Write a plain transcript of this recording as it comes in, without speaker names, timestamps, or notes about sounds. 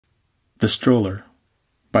The Stroller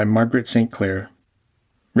by Margaret St. Clair.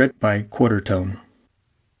 Read by Quartertone.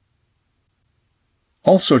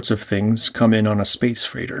 All sorts of things come in on a space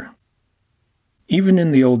freighter. Even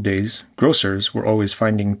in the old days, grocers were always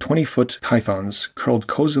finding 20-foot pythons curled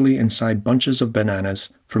cozily inside bunches of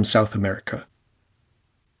bananas from South America.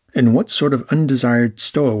 And what sort of undesired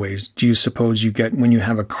stowaways do you suppose you get when you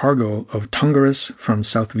have a cargo of Tungarus from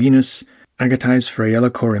South Venus, Agathis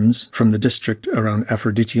phrealocorims from the district around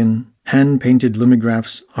Aphroditean, hand-painted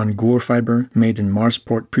lumigraphs on gore fiber made in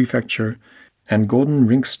Marsport Prefecture, and golden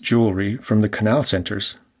rinks jewelry from the canal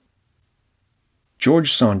centers?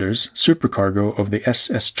 George Saunders, supercargo of the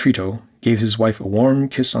SS Trito, gave his wife a warm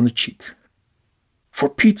kiss on the cheek. "For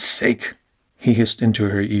Pete's sake," he hissed into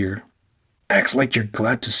her ear. "Act like you're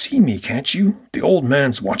glad to see me, can't you? The old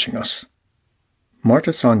man's watching us."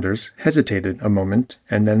 Marta Saunders hesitated a moment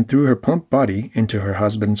and then threw her plump body into her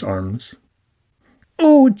husband's arms.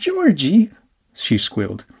 "Oh, Georgie," she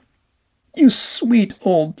squealed. "You sweet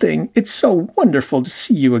old thing. It's so wonderful to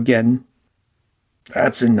see you again."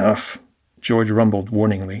 "That's enough," George rumbled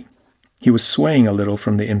warningly. He was swaying a little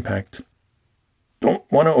from the impact. "Don't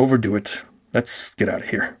want to overdo it. Let's get out of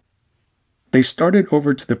here." They started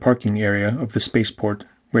over to the parking area of the spaceport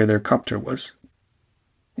where their copter was.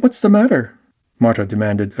 "What's the matter?" Marta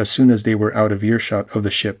demanded as soon as they were out of earshot of the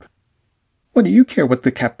ship. "What do you care what the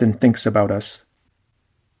captain thinks about us?"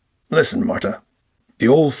 "Listen, Marta. The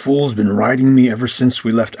old fool's been riding me ever since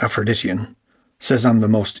we left Aphroditean. Says I'm the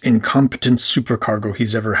most incompetent supercargo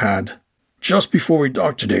he's ever had. Just before we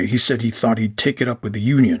docked today, he said he thought he'd take it up with the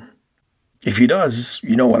Union. If he does,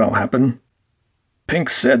 you know what'll happen. Pink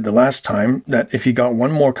said the last time that if he got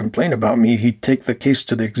one more complaint about me, he'd take the case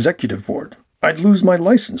to the executive board. I'd lose my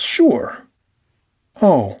license, sure."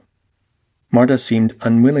 "Oh." Marta seemed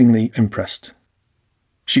unwillingly impressed.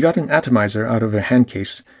 She got an atomizer out of a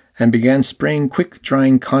handcase and began spraying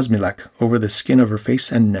quick-drying Cosmilac over the skin of her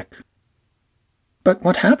face and neck. "But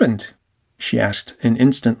what happened?" she asked an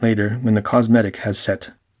instant later when the cosmetic had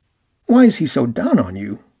set. "Why is he so down on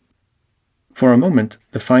you?" For a moment,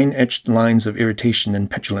 the fine-etched lines of irritation and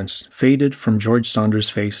petulance faded from George Saunders'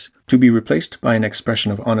 face to be replaced by an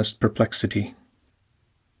expression of honest perplexity.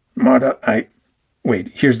 "Marta,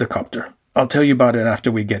 Wait, here's the copter. I'll tell you about it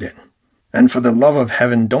after we get in. And for the love of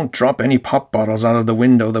heaven, don't drop any pop bottles out of the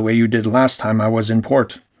window the way you did last time I was in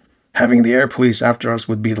port. Having the air police after us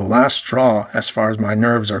would be the last straw as far as my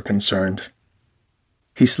nerves are concerned."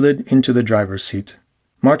 He slid into the driver's seat.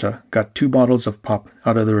 Marta got 2 bottles of pop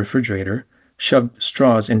out of the refrigerator, shoved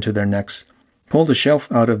straws into their necks, pulled a shelf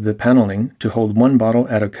out of the paneling to hold 1 bottle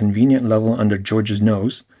at a convenient level under George's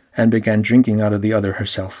nose, and began drinking out of the other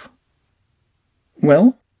herself.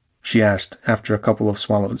 "Well?" she asked after a couple of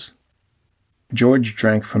swallows. George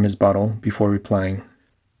drank from his bottle before replying.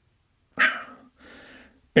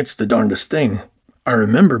 "It's the darndest thing. I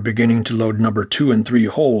remember beginning to load number 2 and 3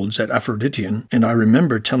 holds at Aphroditean, and I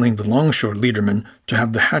remember telling the longshore leaderman to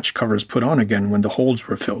have the hatch covers put on again when the holds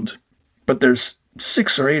were filled. But there's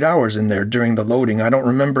 6 or 8 hours in there during the loading I don't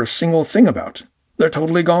remember a single thing about. They're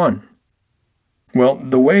totally gone. Well,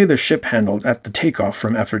 the way the ship handled at the takeoff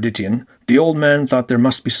from Aphroditean, the old man thought there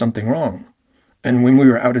must be something wrong. And when we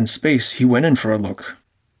were out in space, he went in for a look.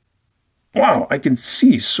 Wow, I can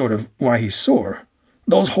see sort of why he's sore.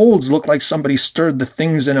 Those holds look like somebody stirred the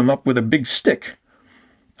things in 'em up with a big stick.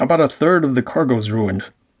 About 1/3 of the cargo's ruined.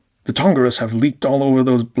 The Tongarus have leaked all over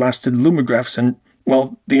those blasted lumigraphs and,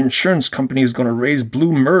 well, the insurance company is going to raise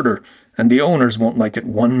blue murder, and the owners won't like it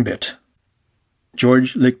one bit."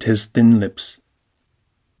 George licked his thin lips.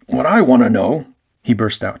 "What I want to know," he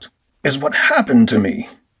burst out, "is what happened to me.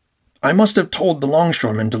 I must have told the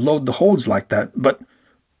longshoreman to load the holds like that, but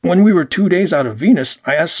when we were 2 days out of Venus,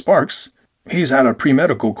 I asked Sparks, he's had a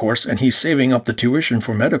pre-medical course and he's saving up the tuition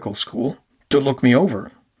for medical school, to look me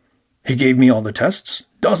over. He gave me all the tests,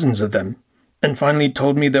 dozens of them, and finally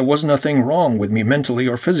told me there was nothing wrong with me mentally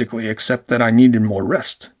or physically except that I needed more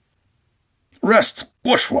rest. Rest,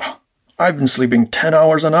 bourgeois! I've been sleeping 10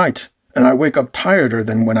 hours a night, and I wake up tireder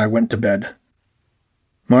than when I went to bed."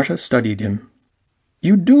 Marta studied him.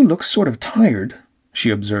 "You do look sort of tired," she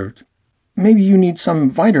observed. "Maybe you need some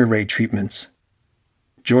Vita-Ray treatments."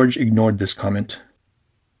 George ignored this comment.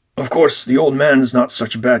 "Of course, the old man's not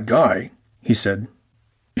such a bad guy," he said.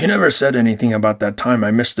 "He never said anything about that time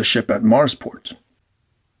I missed the ship at Marsport."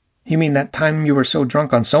 "You mean that time you were so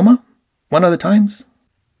drunk on Soma? One of the times?"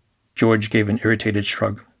 George gave an irritated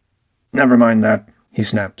shrug. "Never mind that," he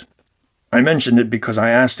snapped. "I mentioned it because I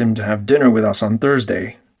asked him to have dinner with us on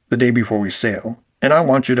Thursday, the day before we sail, and I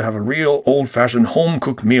want you to have a real old-fashioned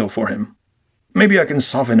home-cooked meal for him. Maybe I can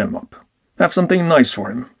soften him up. Have something nice for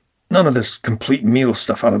him. None of this complete meal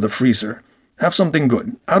stuff out of the freezer. Have something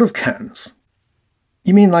good, out of cans.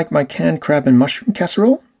 You mean like my canned crab and mushroom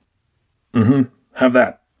casserole? Mm-hmm, have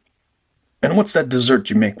that. And what's that dessert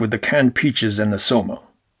you make with the canned peaches and the soma?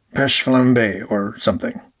 Pêche flambée or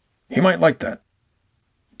something. He might like that.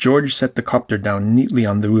 George set the copter down neatly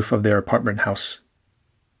on the roof of their apartment house.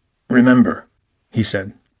 Remember, he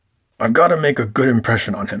said, I've got to make a good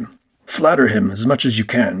impression on him. Flatter him as much as you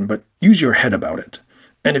can, but use your head about it.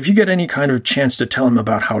 And if you get any kind of chance to tell him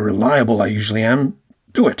about how reliable I usually am,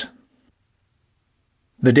 do it.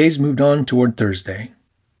 The days moved on toward Thursday.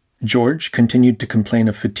 George continued to complain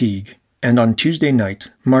of fatigue, and on Tuesday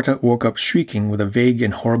night, Marta woke up shrieking with a vague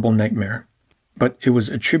and horrible nightmare, but it was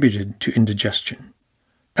attributed to indigestion.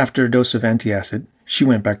 After a dose of antacid, she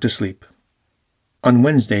went back to sleep. On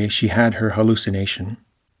Wednesday, she had her hallucination.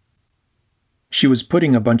 She was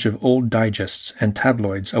putting a bunch of old digests and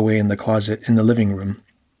tabloids away in the closet in the living room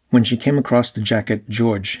when she came across the jacket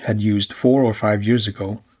George had used 4 or 5 years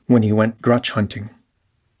ago when he went grutch hunting.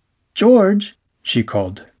 "George," she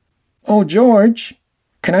called. "Oh, George,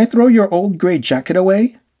 can I throw your old gray jacket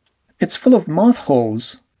away? It's full of moth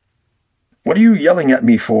holes." "What are you yelling at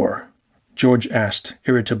me for?" George asked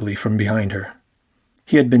irritably from behind her.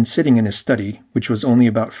 He had been sitting in his study, which was only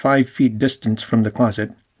about 5 feet distant from the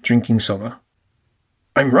closet, drinking soda.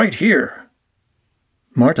 "I'm right here."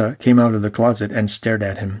 Marta came out of the closet and stared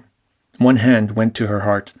at him. One hand went to her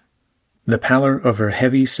heart. The pallor of her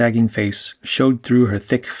heavy, sagging face showed through her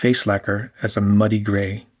thick face lacquer as a muddy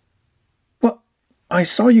gray. "Well, I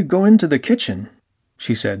saw you go into the kitchen,"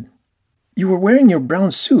 she said. "You were wearing your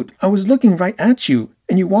brown suit. I was looking right at you,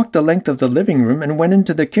 and you walked the length of the living room and went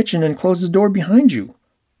into the kitchen and closed the door behind you.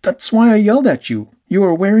 That's why I yelled at you. You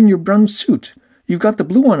were wearing your brown suit. You've got the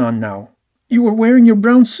blue one on now. You were wearing your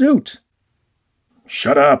brown suit."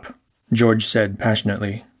 "Shut up," George said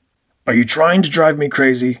passionately. "Are you trying to drive me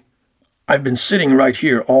crazy? I've been sitting right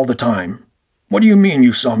here all the time. What do you mean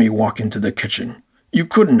you saw me walk into the kitchen? You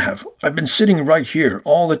couldn't have. I've been sitting right here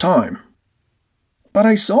all the time." "But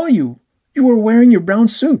I saw you. You were wearing your brown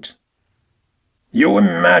suit." "You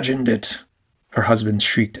imagined it," her husband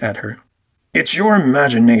shrieked at her. "It's your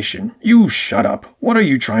imagination. You shut up. What are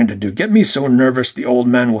you trying to do? Get me so nervous the old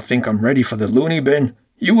man will think I'm ready for the loony bin?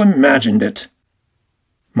 You imagined it."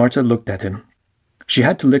 Marta looked at him. She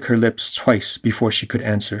had to lick her lips twice before she could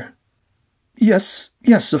answer. Yes,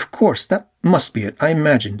 of course, that must be it. I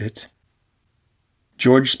imagined it."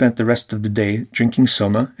 George spent the rest of the day drinking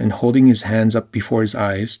soma and holding his hands up before his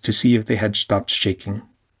eyes to see if they had stopped shaking.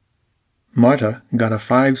 Marta got a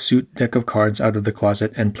 5-suit deck of cards out of the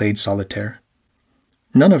closet and played solitaire.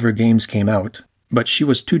 None of her games came out, but she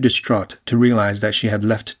was too distraught to realize that she had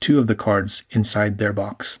left 2 of the cards inside their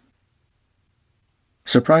box.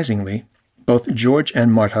 Surprisingly, both George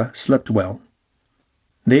and Marta slept well.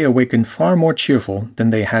 They awakened far more cheerful than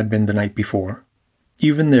they had been the night before.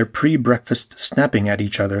 Even their pre-breakfast snapping at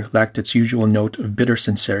each other lacked its usual note of bitter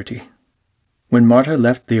sincerity. When Marta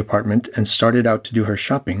left the apartment and started out to do her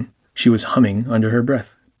shopping, she was humming under her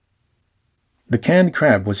breath. The canned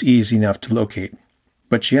crab was easy enough to locate,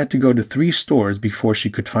 but she had to go to 3 stores before she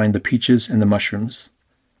could find the peaches and the mushrooms.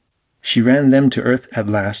 She ran them to earth at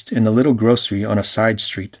last in a little grocery on a side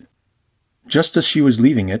street. Just as she was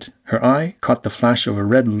leaving it, her eye caught the flash of a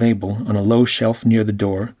red label on a low shelf near the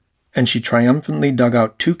door, and she triumphantly dug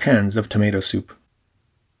out 2 cans of tomato soup.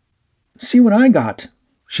 "See what I got,"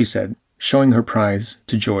 she said, showing her prize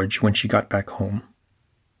to George when she got back home.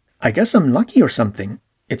 "I guess I'm lucky or something.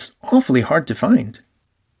 It's awfully hard to find."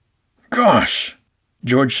 "Gosh!"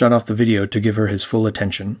 George shut off the video to give her his full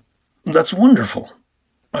attention. "That's wonderful.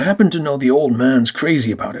 I happen to know the old man's crazy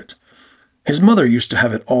about it. His mother used to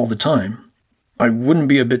have it all the time. I wouldn't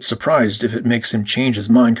be a bit surprised if it makes him change his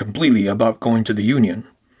mind completely about going to the Union.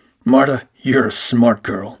 Marta, you're a smart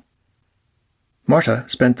girl." Marta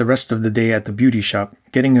spent the rest of the day at the beauty shop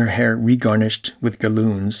getting her hair regarnished with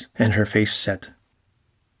galloons and her face set.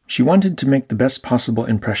 She wanted to make the best possible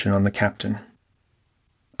impression on the captain.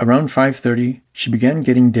 Around 5:30, she began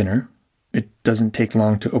getting dinner. It doesn't take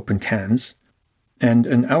long to open cans. And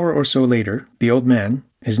an hour or so later, the old man,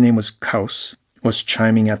 his name was Kaus, was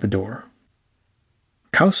chiming at the door.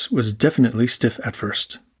 Kaus was definitely stiff at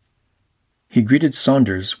first. He greeted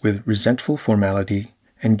Saunders with resentful formality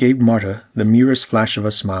and gave Marta the merest flash of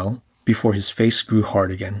a smile before his face grew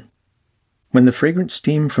hard again. When the fragrant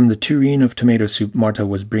steam from the tureen of tomato soup Marta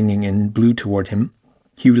was bringing in blew toward him,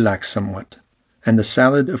 he relaxed somewhat, and the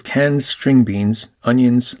salad of canned string beans,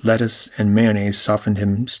 onions, lettuce, and mayonnaise softened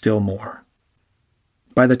him still more.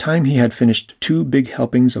 By the time he had finished 2 big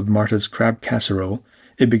helpings of Marta's crab casserole,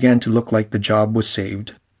 it began to look like the job was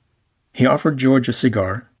saved. He offered George a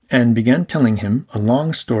cigar and began telling him a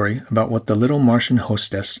long story about what the little Martian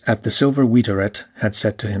hostess at the Silver Wheateret had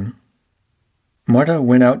said to him. Marta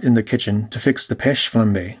went out in the kitchen to fix the pêche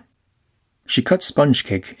flambée. She cut sponge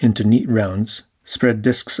cake into neat rounds, spread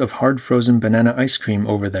discs of hard-frozen banana ice cream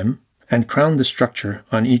over them, and crowned the structure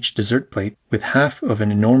on each dessert plate with half of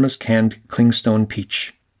an enormous canned clingstone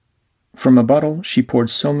peach. From a bottle she poured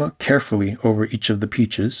soma carefully over each of the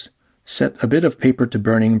peaches, set a bit of paper to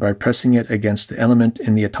burning by pressing it against the element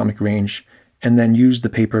in the atomic range, and then used the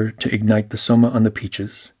paper to ignite the soma on the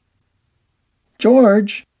peaches.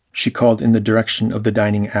 "George," she called in the direction of the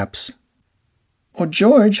dining apse. "Oh,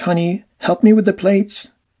 George, honey, help me with the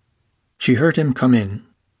plates." She heard him come in.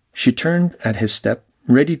 She turned at his step,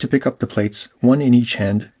 ready to pick up the plates, one in each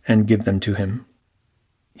hand, and give them to him.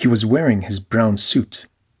 He was wearing his brown suit.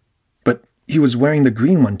 But he was wearing the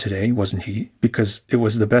green one today, wasn't he? Because it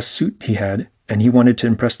was the best suit he had, and he wanted to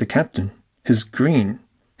impress the captain. His green.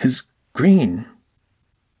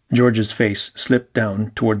 George's face slipped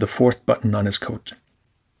down toward the fourth button on his coat.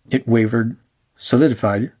 It wavered,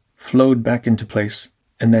 solidified, flowed back into place,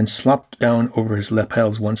 and then slopped down over his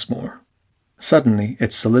lapels once more. Suddenly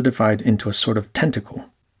it solidified into a sort of tentacle.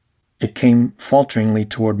 It came falteringly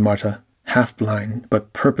toward Marta, half-blind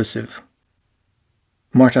but purposive.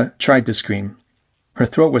 Marta tried to scream. Her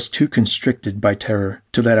throat was too constricted by terror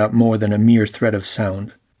to let out more than a mere thread of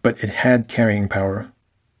sound, but it had carrying power.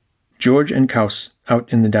 George and Kaus,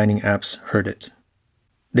 out in the dining apse, heard it.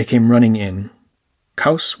 They came running in.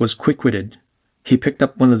 Kaus was quick-witted. He picked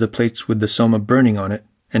up one of the plates with the soma burning on it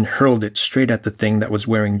and hurled it straight at the thing that was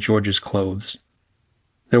wearing George's clothes.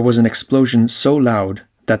 There was an explosion so loud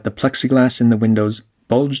that the plexiglass in the windows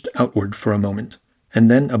bulged outward for a moment, and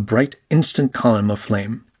then a bright, instant column of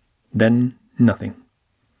flame. Then nothing.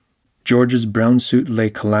 George's brown suit lay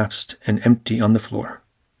collapsed and empty on the floor.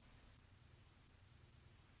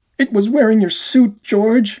 "It was wearing your suit,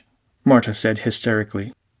 George," Marta said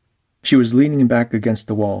hysterically. She was leaning back against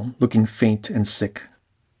the wall, looking faint and sick.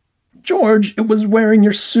 "George, it was wearing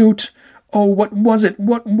your suit. Oh, what was it?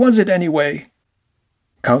 What was it, anyway?"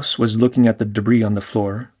 Kaus was looking at the debris on the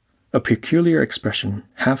floor. A peculiar expression,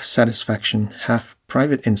 half satisfaction, half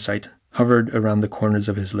private insight, hovered around the corners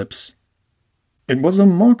of his lips. "It was a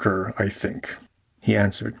marker, I think," he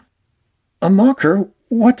answered. "A marker?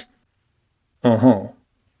 What?" "Uh-huh.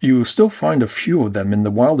 You still find a few of them in the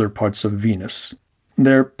wilder parts of Venus.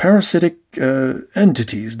 They're parasitic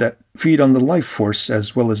entities that feed on the life force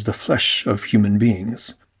as well as the flesh of human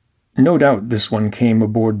beings. No doubt this one came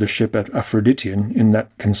aboard the ship at Aphroditean in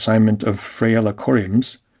that consignment of Fraella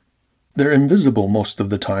coriums. They're invisible most of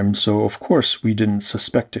the time, so of course we didn't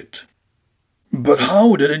suspect it." "But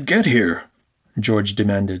how did it get here?" George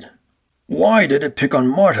demanded. "Why did it pick on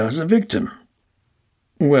Marta as a victim?"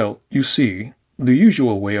 "Well, you see, the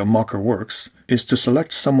usual way a mocker works is to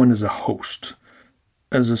select someone as a host,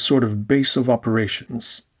 as a sort of base of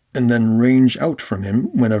operations, and then range out from him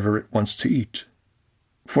whenever it wants to eat.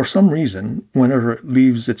 For some reason, whenever it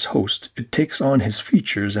leaves its host, it takes on his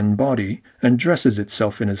features and body and dresses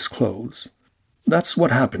itself in his clothes. That's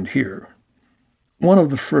what happened here. One of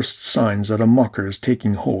the first signs that a mocker is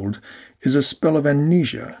taking hold is a spell of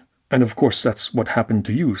amnesia, and of course that's what happened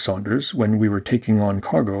to you, Saunders, when we were taking on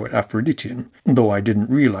cargo at Aphroditean, though I didn't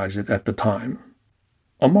realize it at the time.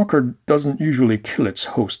 A mocker doesn't usually kill its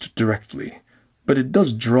host directly, but it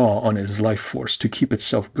does draw on his life force to keep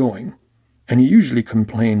itself going, and he usually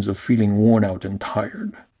complains of feeling worn out and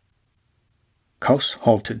tired." Kaus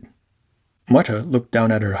halted. Marta looked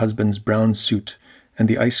down at her husband's brown suit and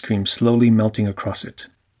the ice cream slowly melting across it.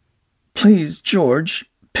 "Please, George,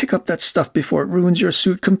 pick up that stuff before it ruins your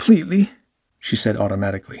suit completely," she said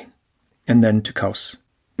automatically. And then to Kaus,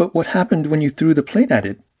 "But what happened when you threw the plate at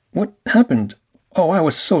it? What happened? Oh, I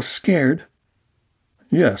was so scared."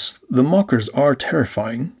 "Yes, the mockers are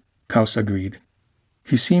terrifying," Kaus agreed.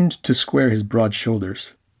 He seemed to square his broad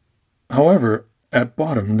shoulders. "However, at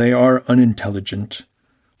bottom they are unintelligent.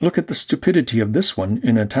 Look at the stupidity of this one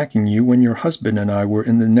in attacking you when your husband and I were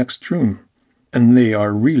in the next room. And they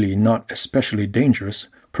are really not especially dangerous,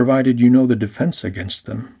 provided you know the defense against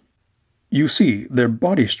them. You see, their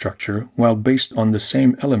body structure, while based on the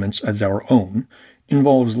same elements as our own,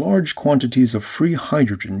 involves large quantities of free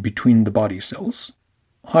hydrogen between the body cells.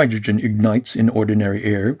 Hydrogen ignites in ordinary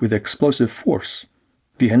air with explosive force.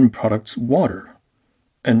 The end product's water.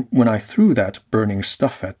 And when I threw that burning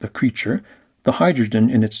stuff at the creature, the hydrogen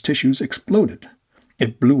in its tissues exploded.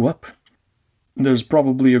 It blew up. There's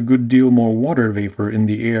probably a good deal more water vapor in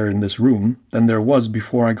the air in this room than there was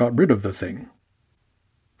before I got rid of the thing."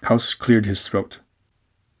 Kaus cleared his throat.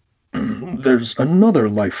 There's another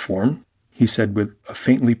life form, he said with a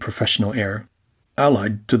faintly professional air,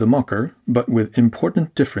 allied to the mocker, but with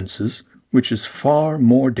important differences, which is far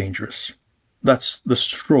more dangerous. That's the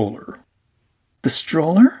stroller. The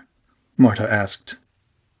stroller? Marta asked.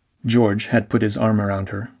 George had put his arm around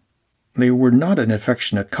her. They were not an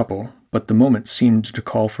affectionate couple, but the moment seemed to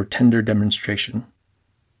call for tender demonstration.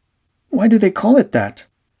 Why do they call it that?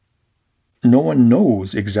 No one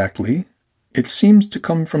knows exactly. It seems to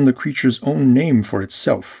come from the creature's own name for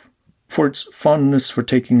itself, for its fondness for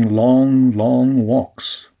taking long, long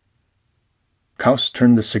walks. Kaus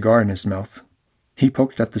turned the cigar in his mouth. He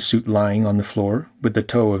poked at the suit lying on the floor with the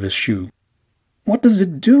toe of his shoe. What does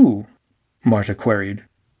it do? Marta queried.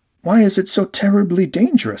 Why is it so terribly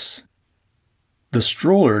dangerous? The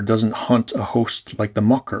stroller doesn't hunt a host like the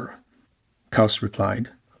mocker, Kaus replied.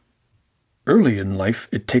 Early in life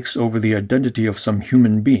it takes over the identity of some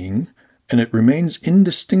human being, and it remains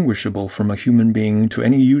indistinguishable from a human being to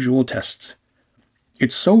any usual test.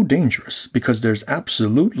 It's so dangerous because there's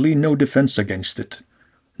absolutely no defense against it,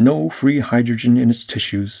 no free hydrogen in its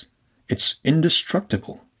tissues. It's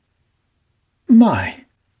indestructible. My,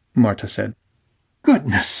 Marta said.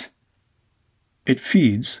 Goodness! It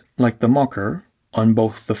feeds, like the mocker, on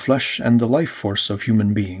both the flesh and the life force of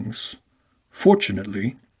human beings.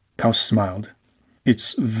 Fortunately, Kaus smiled,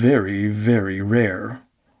 it's very, very rare.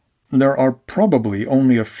 There are probably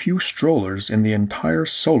only a few strollers in the entire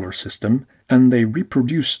solar system, and they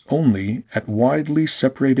reproduce only at widely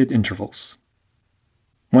separated intervals.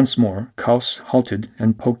 Once more, Kaus halted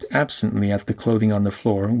and poked absently at the clothing on the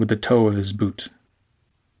floor with the toe of his boot.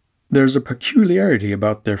 There's a peculiarity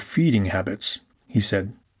about their feeding habits, he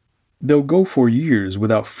said. They'll go for years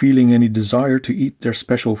without feeling any desire to eat their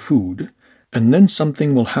special food, and then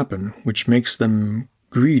something will happen which makes them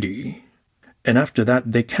greedy. And after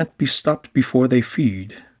that they can't be stopped before they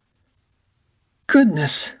feed.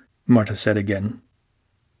 Goodness, Marta said again.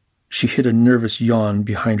 She hid a nervous yawn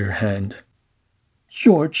behind her hand.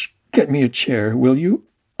 George, get me a chair, will you?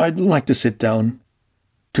 I'd like to sit down.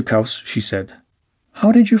 To Kaus, she said,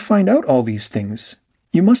 How did you find out all these things?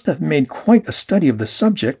 You must have made quite a study of the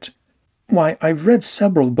subject. Why, I've read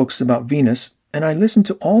several books about Venus, and I listened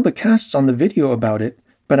to all the casts on the video about it,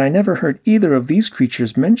 but I never heard either of these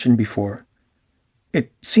creatures mentioned before.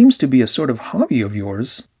 It seems to be a sort of hobby of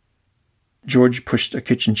yours. George pushed a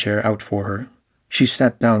kitchen chair out for her. She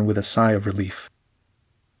sat down with a sigh of relief.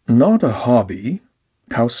 Not a hobby,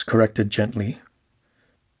 Kaus corrected gently.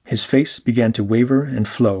 His face began to waver and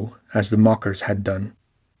flow, as the mocker's had done.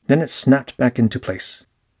 Then it snapped back into place.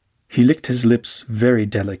 He licked his lips very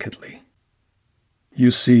delicately.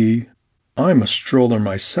 You see, I'm a stroller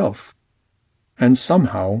myself, and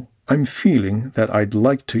somehow I'm feeling that I'd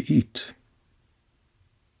like to eat.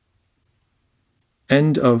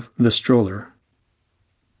 End of The Stroller